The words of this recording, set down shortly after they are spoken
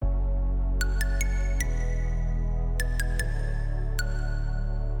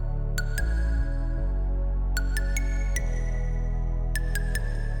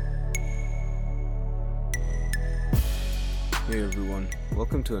everyone.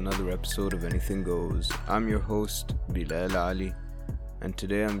 Welcome to another episode of Anything Goes. I'm your host, Bilal Ali, and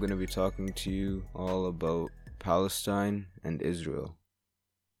today I'm going to be talking to you all about Palestine and Israel.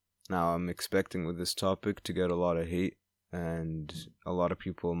 Now, I'm expecting with this topic to get a lot of hate, and a lot of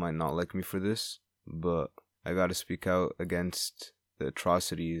people might not like me for this, but I gotta speak out against the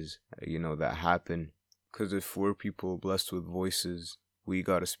atrocities, that happen. Because if we're people blessed with voices, we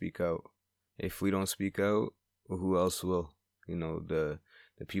gotta speak out. If we don't speak out, who else will? The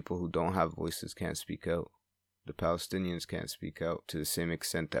people who don't have voices can't speak out. The Palestinians can't speak out to the same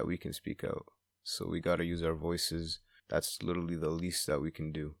extent that we can speak out. So we gotta use our voices. That's literally the least that we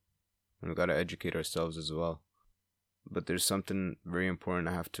can do. And we gotta educate ourselves as well. But there's something very important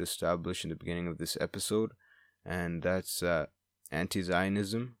I have to establish in the beginning of this episode, and that's that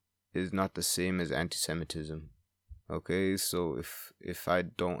anti-Zionism is not the same as anti-Semitism. Okay, so if I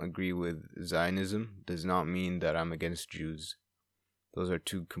don't agree with Zionism, does not mean that I'm against Jews. Those are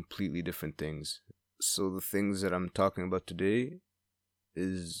two completely different things. So the things that I'm talking about today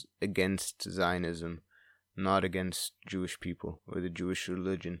is against Zionism, not against Jewish people or the Jewish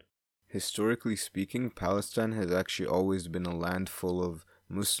religion. Historically speaking, Palestine has actually always been a land full of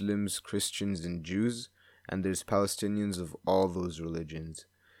Muslims, Christians, and Jews, and there's Palestinians of all those religions.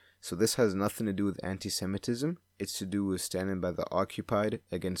 So this has nothing to do with anti-Semitism. It's to do with standing by the occupied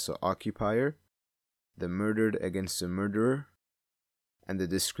against the occupier, the murdered against the murderer, and the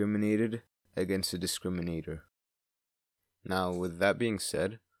discriminated against the discriminator. Now, with that being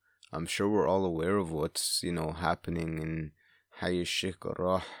said, I'm sure we're all aware of what's, happening in Hayy Sheikh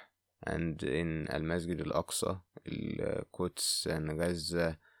Jarrah and in Al-Masjid Al-Aqsa, Al-Quds and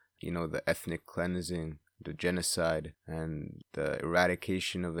Gaza, the ethnic cleansing, the genocide, and the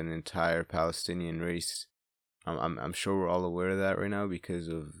eradication of an entire Palestinian race. I'm sure we're all aware of that right now because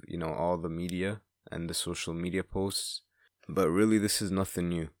of, all the media and the social media posts. But really, this is nothing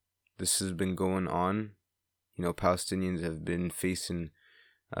new. This has been going on. Palestinians have been facing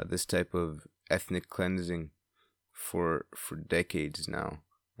this type of ethnic cleansing for decades now.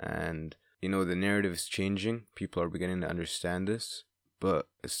 And, the narrative is changing. People are beginning to understand this, but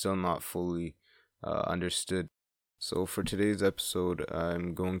it's still not fully understood. So for today's episode,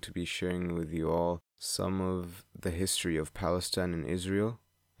 I'm going to be sharing with you all some of the history of Palestine and Israel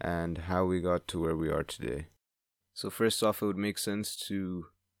and how we got to where we are today. So first off, it would make sense to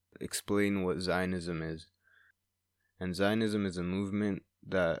explain what Zionism is. And Zionism is a movement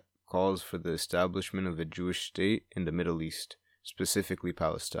that calls for the establishment of a Jewish state in the Middle East, specifically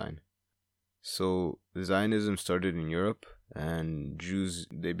Palestine. So Zionism started in Europe, and Jews,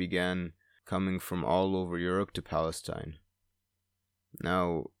 they began coming from all over Europe to Palestine.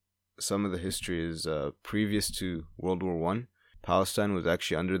 Now, some of the history is previous to World War I, Palestine was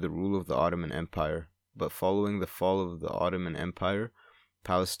actually under the rule of the Ottoman Empire. But following the fall of the Ottoman Empire,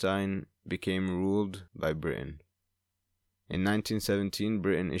 Palestine became ruled by Britain. In 1917,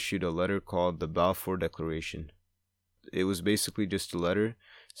 Britain issued a letter called the Balfour Declaration. It was basically just a letter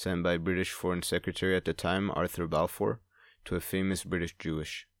sent by British Foreign Secretary at the time, Arthur Balfour, to a famous British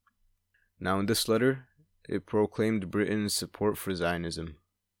Jewish. Now in this letter, it proclaimed Britain's support for Zionism.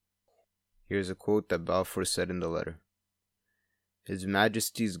 Here's a quote that Balfour said in the letter. His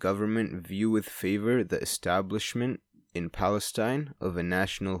Majesty's government view with favor the establishment in Palestine of a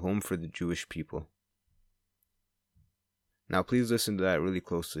national home for the Jewish people. Now please listen to that really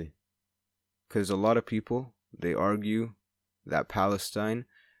closely, because a lot of people, they argue that Palestine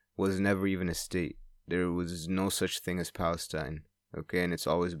was never even a state. There was no such thing as Palestine, okay, and it's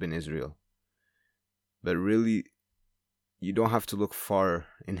always been Israel. But really, you don't have to look far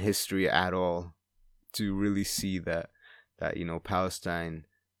in history at all to really see that Palestine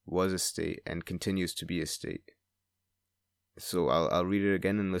was a state and continues to be a state. So I'll read it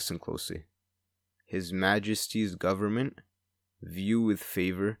again and listen closely. His Majesty's government view with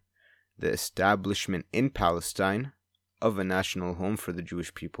favor the establishment in Palestine of a national home for the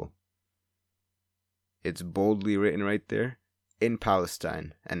Jewish people. It's boldly written right there, in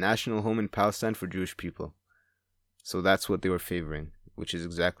Palestine, a national home in Palestine for Jewish people. So that's what they were favoring, which is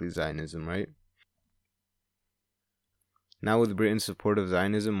exactly Zionism, right? Now with Britain's support of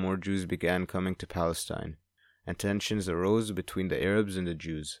Zionism, more Jews began coming to Palestine, and tensions arose between the Arabs and the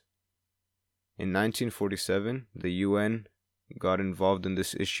Jews. In 1947, the UN got involved in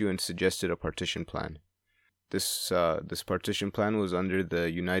this issue and suggested a partition plan. This partition plan was under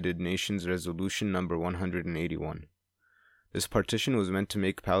the United Nations Resolution number 181. This partition was meant to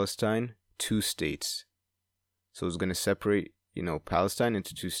make Palestine two states. So it was going to separate, Palestine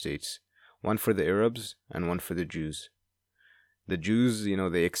into two states, one for the Arabs and one for the Jews. The Jews,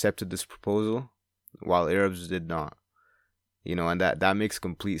 they accepted this proposal, while Arabs did not. And that makes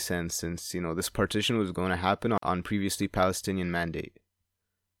complete sense since, this partition was going to happen on previously Palestinian mandate.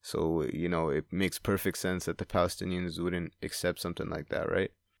 So, it makes perfect sense that the Palestinians wouldn't accept something like that,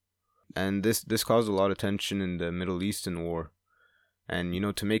 right? And this caused a lot of tension in the Middle Eastern war. And,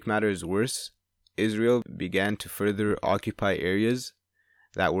 to make matters worse, Israel began to further occupy areas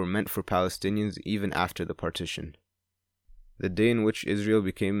that were meant for Palestinians even after the partition. The day in which Israel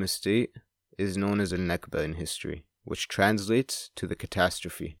became a state is known as Al-Nakba in history, which translates to the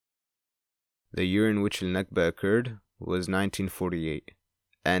catastrophe. The year in which Al-Nakba occurred was 1948,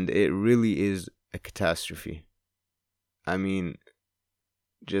 and it really is a catastrophe. I mean,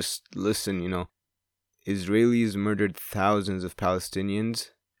 just listen, Israelis murdered thousands of Palestinians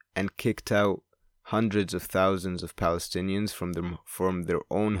and kicked out hundreds of thousands of Palestinians from their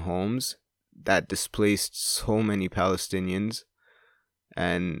own homes. That displaced so many Palestinians,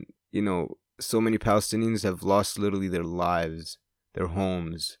 and so many Palestinians have lost literally their lives, their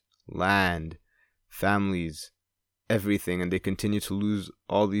homes, land, families, everything, and they continue to lose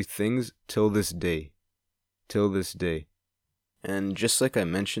all these things till this day. And just like I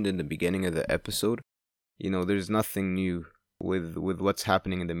mentioned in the beginning of the episode, there's nothing new with what's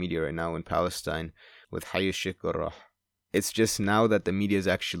happening in the media right now in Palestine with Hayy Sheikh Jarrah. It's just now that the media is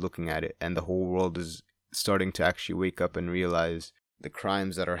actually looking at it and the whole world is starting to actually wake up and realize the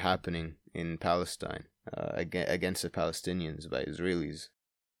crimes that are happening in Palestine against the Palestinians by Israelis.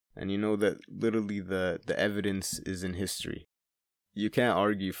 And that literally the evidence is in history. You can't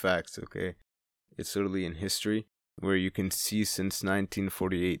argue facts, okay? It's literally in history where you can see since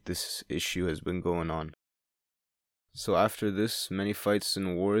 1948 this issue has been going on. So after this, many fights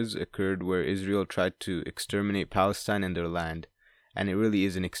and wars occurred where Israel tried to exterminate Palestine and their land. And it really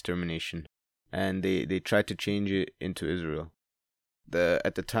is an extermination. And they tried to change it into Israel.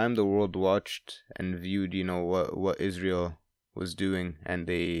 At the time, the world watched and viewed, what Israel was doing, and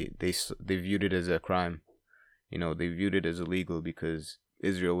they viewed it as a crime. They viewed it as illegal because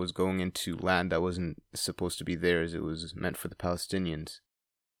Israel was going into land that wasn't supposed to be theirs. It was meant for the Palestinians.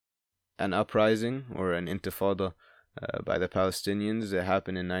 An uprising, or an intifada, by the Palestinians, it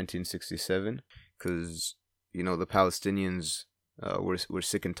happened in 1967 because, the Palestinians were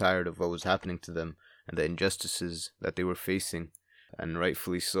sick and tired of what was happening to them and the injustices that they were facing. And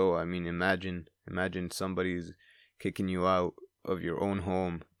rightfully so. I mean, imagine somebody's kicking you out of your own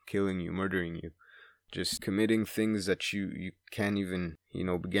home, killing you, murdering you, just committing things that you can't even,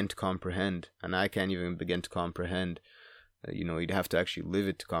 begin to comprehend. And I can't even begin to comprehend. You'd have to actually live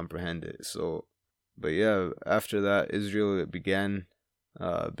it to comprehend it. So, but yeah, after that, Israel began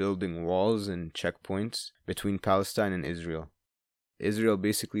building walls and checkpoints between Palestine and Israel. Israel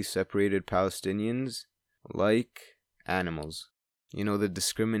basically separated Palestinians like animals. The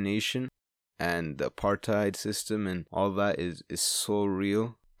discrimination and the apartheid system and all that is so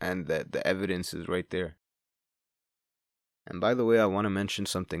real, and that the evidence is right there. And by the way, I want to mention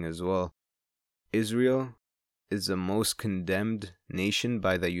something as well. Israel is the most condemned nation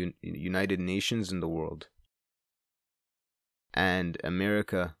by the United Nations in the world. And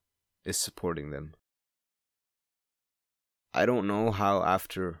America is supporting them. I don't know how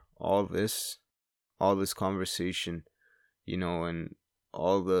after all this conversation, and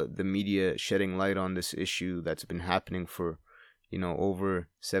all the media shedding light on this issue that's been happening for, over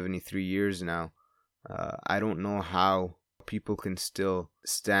 73 years now, I don't know how people can still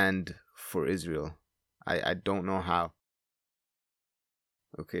stand for Israel. I don't know how.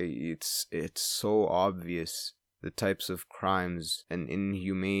 Okay, it's so obvious the types of crimes and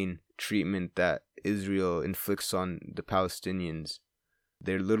inhumane treatment that Israel inflicts on the Palestinians.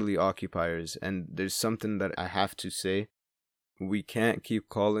 They're literally occupiers, and there's something that I have to say. We can't keep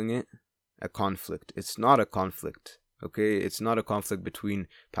calling it a conflict. It's not a conflict, okay? It's not a conflict between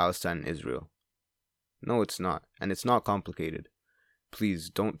Palestine and Israel. No, it's not. And it's not complicated. Please,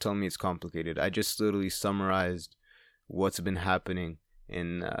 don't tell me it's complicated. I just literally summarized what's been happening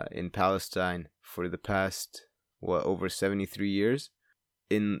in Palestine for the past, over 73 years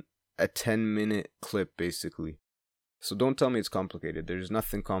in a 10-minute clip, basically. So don't tell me it's complicated. There's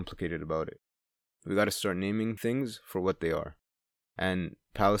nothing complicated about it. We got to start naming things for what they are. And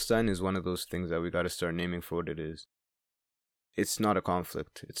Palestine is one of those things that we got to start naming for what it is. It's not a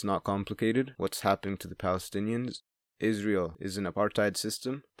conflict. It's not complicated. What's happening to the Palestinians? Israel is an apartheid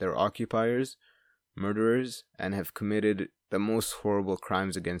system. They're occupiers, murderers, and have committed the most horrible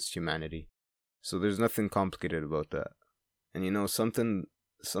crimes against humanity. So there's nothing complicated about that. And something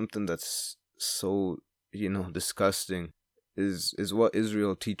that's so, disgusting is what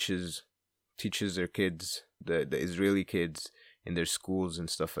Israel teaches their kids, the Israeli kids, in their schools and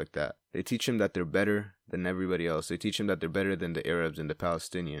stuff like that. They teach them that they're better than everybody else. They teach them that they're better than the Arabs and the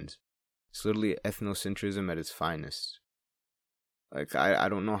Palestinians. It's literally ethnocentrism at its finest. Like, I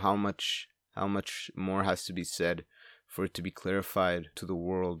don't know how much more has to be said for it to be clarified to the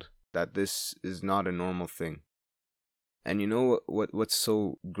world that this is not a normal thing. And you know what's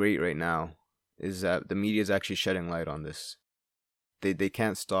so great right now is that the media is actually shedding light on this. They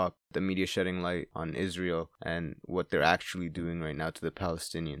can't stop the media shedding light on Israel and what they're actually doing right now to the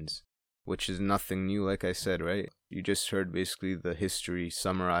Palestinians, which is nothing new, like I said, right? You just heard basically the history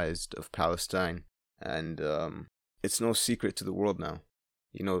summarized of Palestine, and it's no secret to the world now.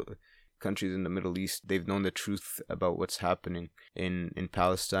 You know, countries in the Middle East, they've known the truth about what's happening in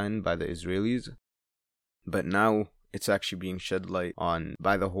Palestine by the Israelis, but now it's actually being shed light on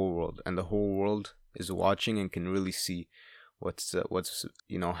by the whole world, and the whole world is watching and can really see what's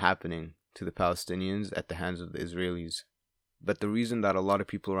happening to the Palestinians at the hands of the Israelis. But the reason that a lot of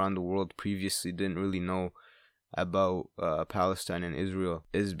people around the world previously didn't really know about Palestine and Israel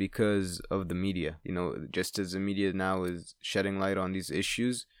is because of the media. You know, just as the media now is shedding light on these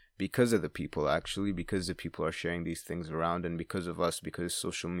issues because of the people, actually, because the people are sharing these things around, and because of us, because of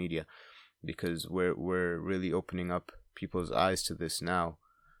social media, because we're really opening up people's eyes to this now.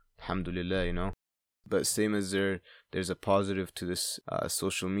 Alhamdulillah, you know. But same as there's a positive to this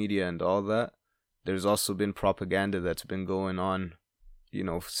social media and all that, there's also been propaganda that's been going on, you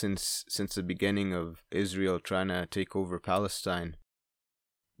know, since the beginning of Israel trying to take over Palestine.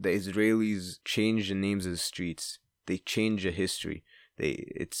 The Israelis change the names of the streets. They change the history.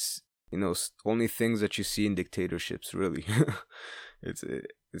 It's only things that you see in dictatorships, really.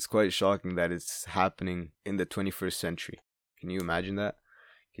 It's quite shocking that it's happening in the 21st century. Can you imagine that?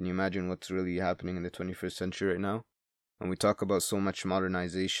 Can you imagine what's really happening in the 21st century right now? And we talk about so much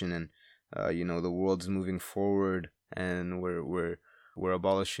modernization and, the world's moving forward, and we're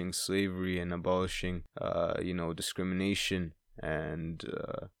abolishing slavery and abolishing, discrimination and,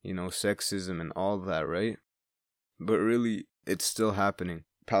 sexism and all that, right? But really, it's still happening.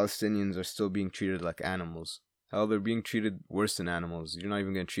 Palestinians are still being treated like animals. Hell, they're being treated worse than animals. You're not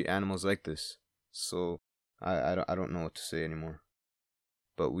even going to treat animals like this. So, I don't know what to say anymore.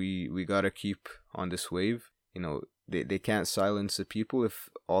 But we gotta keep on this wave. You know, they can't silence the people if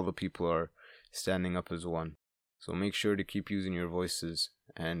all the people are standing up as one. So make sure to keep using your voices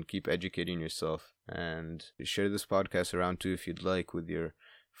and keep educating yourself. And share this podcast around too if you'd like, with your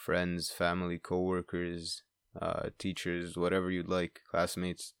friends, family, co-workers, teachers, whatever you'd like,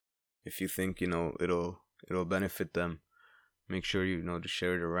 classmates. If you think, it'll benefit them, make sure, to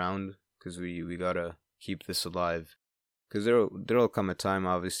share it around, because we gotta keep this alive. Because there'll come a time,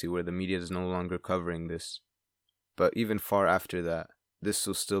 obviously, where the media is no longer covering this. But even far after that, this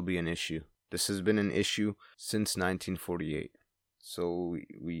will still be an issue. This has been an issue since 1948. So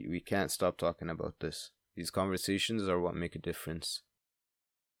we can't stop talking about this. These conversations are what make a difference.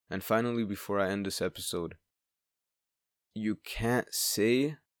 And finally, before I end this episode, you can't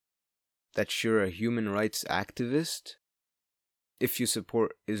say that you're a human rights activist if you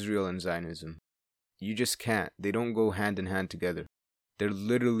support Israel and Zionism. You just can't. They don't go hand in hand together. They're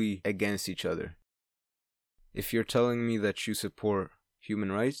literally against each other. If you're telling me that you support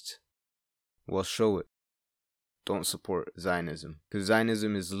human rights, well, show it. Don't support Zionism. Because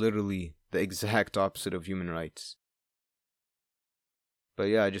Zionism is literally the exact opposite of human rights. But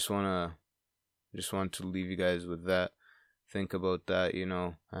yeah, I just want to leave you guys with that. Think about that,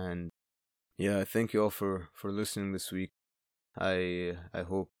 and yeah, thank you all for listening this week. I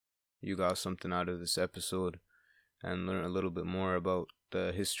hope you got something out of this episode and learn a little bit more about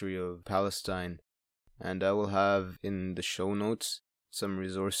the history of Palestine. And I will have in the show notes some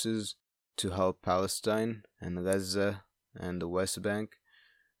resources to help Palestine and Gaza and the West Bank,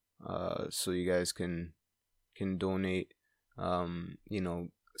 so you guys can donate,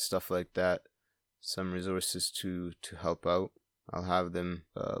 stuff like that, some resources to help out. I'll have them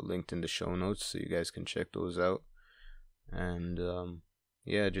linked in the show notes so you guys can check those out. And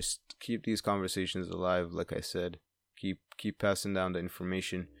just keep these conversations alive. Like I said, keep passing down the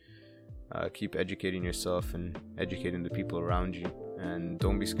information. Keep educating yourself and educating the people around you, and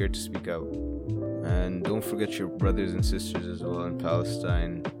don't be scared to speak out. And don't forget your brothers and sisters as well in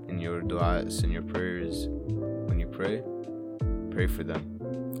Palestine, in your du'as and your prayers. When you pray for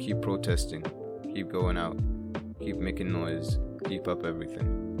them. Keep protesting, keep going out, keep making noise, keep up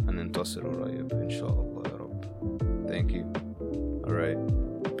everything. And then tasiru rayab, inshallah ya Rabb. Thank you. Alright,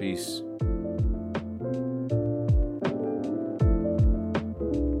 peace.